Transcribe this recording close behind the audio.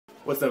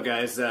What's up,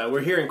 guys?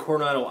 We're here in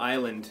Coronado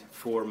Island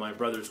for my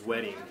brother's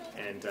wedding,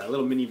 and a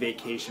little mini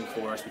vacation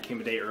for us. We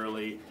came a day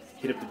early,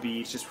 hit up the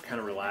beach, just kind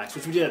of relaxed,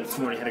 which we did this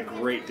morning. Had a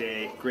great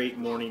day, great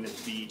morning at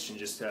the beach, and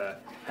just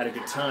had a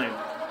good time.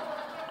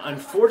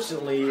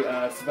 Unfortunately,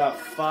 it's about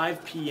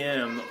 5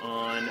 p.m.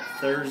 on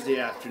Thursday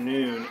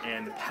afternoon,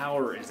 and the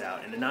power is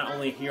out. And not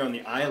only here on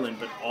the island,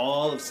 but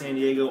all of San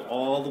Diego,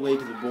 all the way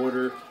to the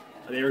border,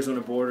 the Arizona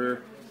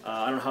border.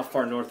 I don't know how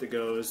far north it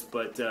goes,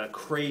 but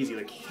crazy,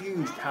 like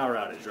huge power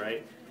outage,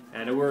 right?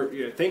 And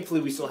thankfully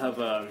we still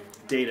have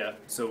data,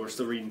 so we're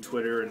still reading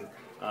Twitter and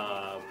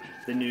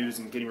the news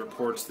and getting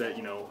reports that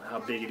how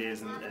big it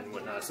is and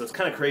whatnot. So it's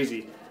kind of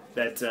crazy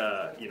that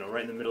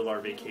right in the middle of our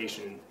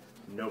vacation,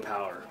 no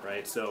power,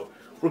 right? So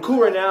we're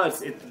cool right now.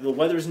 The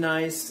weather's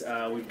nice.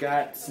 We've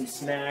got some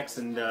snacks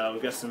and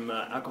we've got some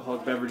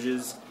alcoholic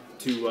beverages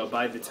to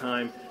bide the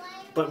time.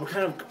 But we're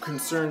kind of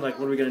concerned, like,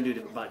 what are we going to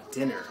do about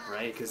dinner,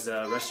 right? Because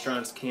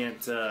restaurants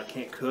can't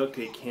cook,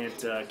 they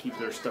can't keep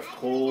their stuff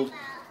cold,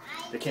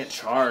 they can't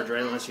charge,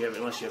 right? Unless you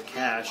have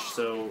cash.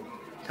 So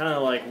kind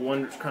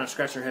of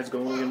scratching our heads,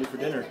 going, what are we going to do for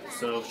dinner?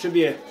 So should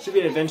be an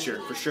adventure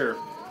for sure.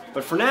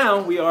 But for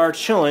now, we are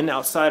chilling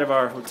outside of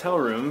our hotel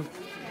room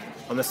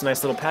on this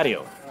nice little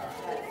patio,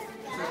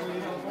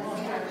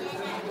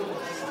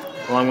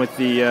 along with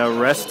the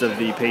rest of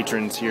the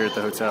patrons here at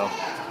the hotel.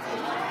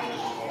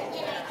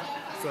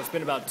 So it's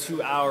been about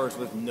 2 hours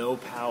with no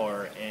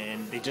power,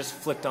 and they just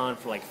flicked on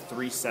for like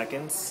 3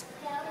 seconds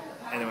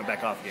and then went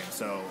back off again.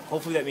 So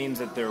hopefully that means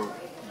that they're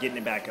getting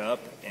it back up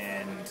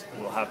and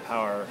we'll have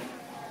power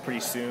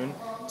pretty soon.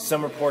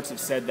 Some reports have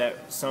said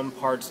that some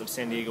parts of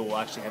San Diego will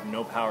actually have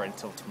no power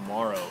until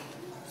tomorrow.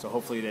 So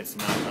hopefully that's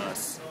not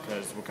us,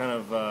 because we're kind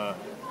of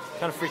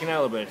freaking out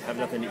a little bit, have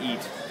nothing to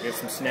eat. We have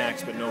some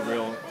snacks but no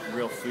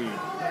real food.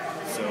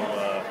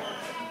 So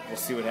we'll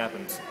see what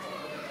happens.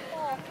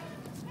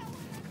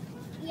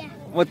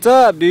 What's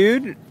up,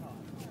 dude?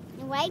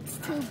 The light's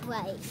too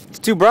bright. It's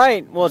too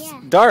bright? Well, it's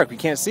dark. We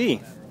can't see.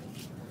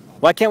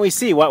 Why can't we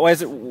see? Why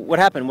is it? What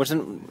happened?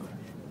 The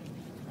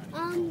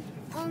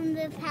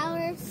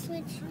power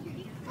switch,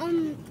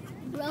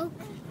 broke.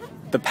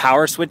 The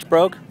power switch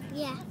broke?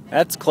 Yeah.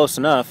 That's close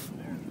enough.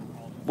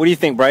 What do you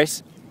think,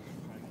 Bryce?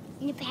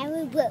 The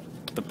power broke.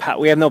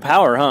 We have no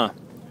power, huh?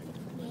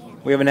 Yeah.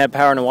 We haven't had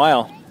power in a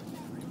while.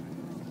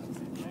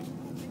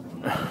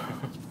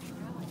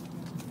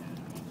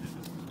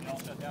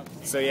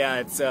 So yeah,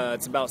 it's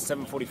about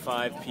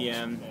 7:45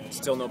 p.m.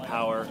 Still no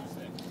power.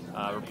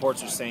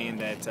 Reports are saying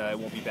that it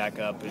won't be back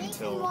up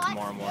until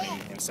tomorrow morning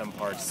in some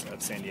parts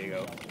of San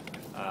Diego.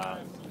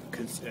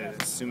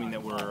 Considering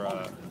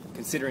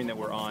that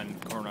we're on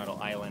Coronado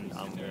Island,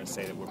 I'm going to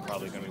say that we're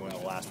probably going to be one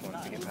of the last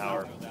ones to get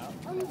power.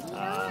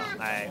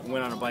 I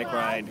went on a bike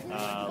ride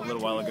a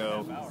little while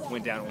ago,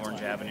 went down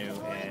Orange Avenue,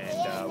 and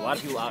a lot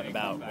of people out and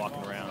about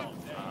walking around.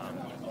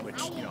 Which,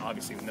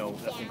 obviously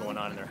nothing going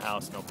on in their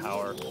house, no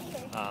power.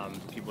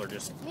 People are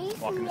just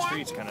walking the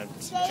streets, kind of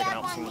checking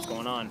out, seeing what's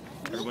going on.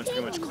 Everyone's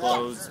pretty much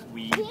closed.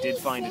 We did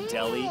find a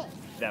deli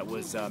that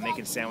was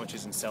making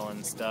sandwiches and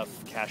selling stuff,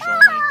 cash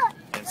only.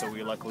 And so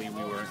luckily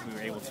we were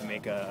able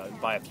to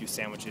buy a few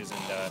sandwiches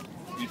and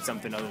eat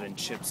something other than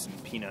chips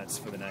and peanuts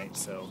for the night.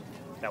 So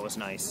that was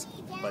nice.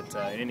 But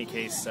in any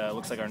case,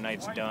 looks like our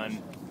night's done.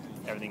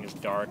 Everything is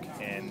dark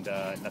and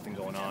nothing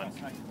going on.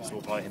 So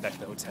we'll probably head back to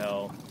the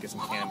hotel, get some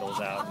candles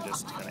out, and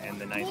just kind of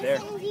end the night there.